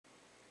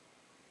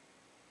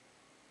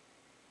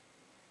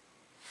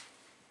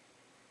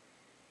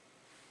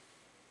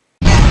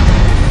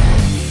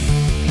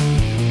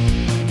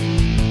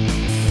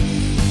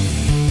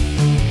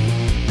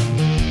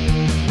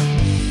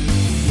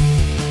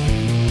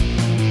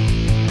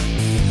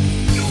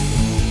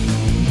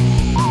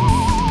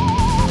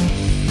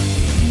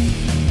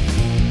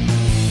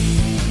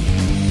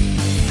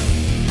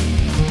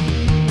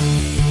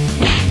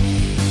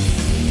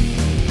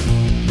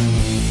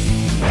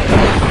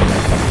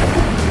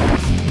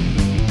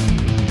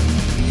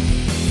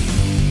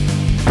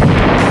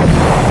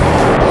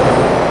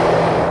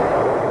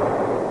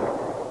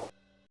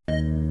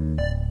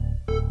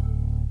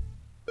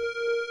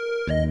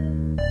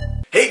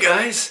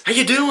guys, how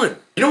you doing?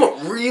 You know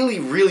what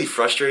really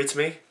frustrates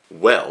me?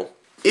 Well,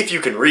 if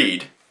you can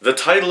read, the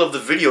title of the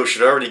video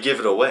should already give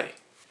it away.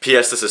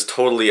 P.S. This is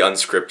totally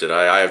unscripted.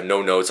 I have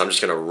no notes. I'm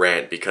just gonna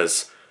rant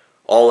because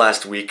all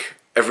last week,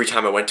 every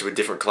time I went to a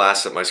different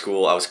class at my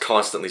school, I was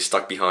constantly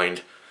stuck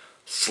behind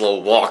slow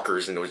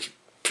walkers and it was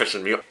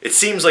pissing me off. It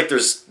seems like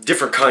there's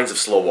different kinds of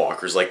slow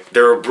walkers. Like,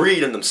 they're a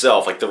breed in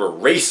themselves. Like, they're a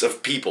race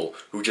of people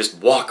who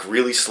just walk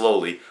really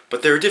slowly.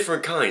 But there are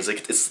different kinds.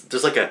 Like,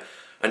 there's like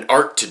an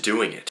art to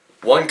doing it.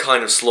 One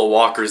kind of slow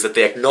walker is that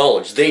they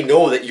acknowledge, they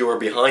know that you are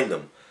behind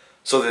them.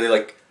 So they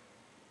like,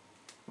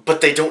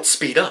 but they don't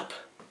speed up.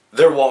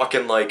 They're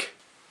walking like...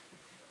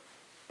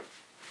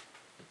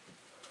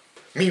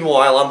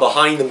 Meanwhile, I'm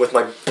behind them with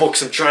my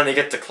books and trying to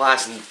get to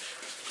class, and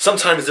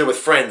sometimes they're with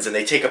friends and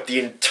they take up the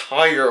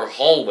entire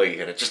hallway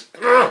and it just...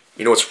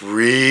 You know what's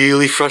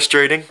really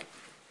frustrating?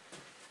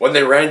 When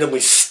they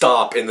randomly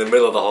stop in the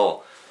middle of the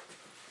hall.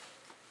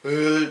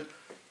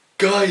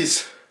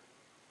 Guys,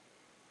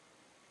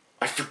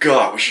 I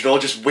forgot, we should all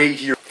just wait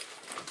here.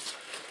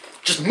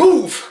 Just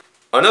move!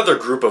 Another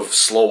group of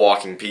slow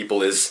walking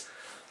people is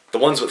the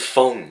ones with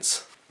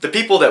phones. The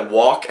people that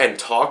walk and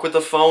talk with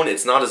the phone,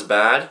 it's not as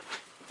bad.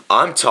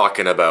 I'm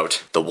talking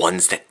about the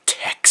ones that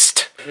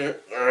text.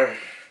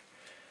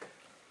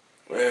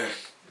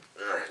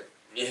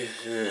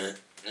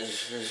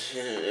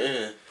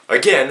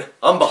 Again,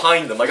 I'm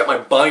behind them. I got my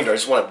binder. I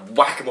just want to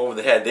whack them over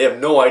the head. They have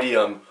no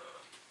idea I'm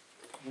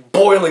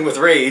boiling with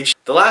rage.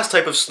 The last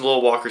type of slow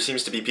walker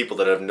seems to be people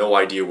that have no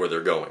idea where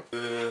they're going.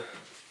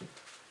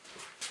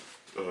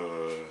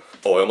 Oh,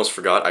 I almost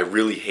forgot. I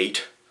really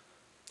hate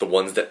the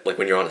ones that, like,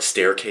 when you're on a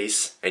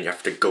staircase and you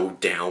have to go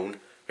down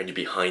and you're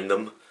behind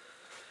them.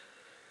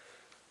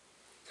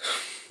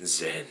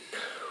 Zen.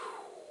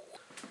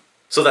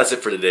 So that's it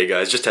for today,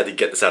 guys. Just had to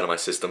get this out of my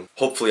system.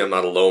 Hopefully I'm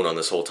not alone on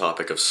this whole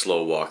topic of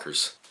slow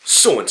walkers.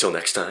 So until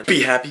next time,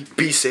 be happy,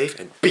 be safe,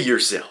 and be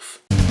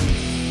yourself.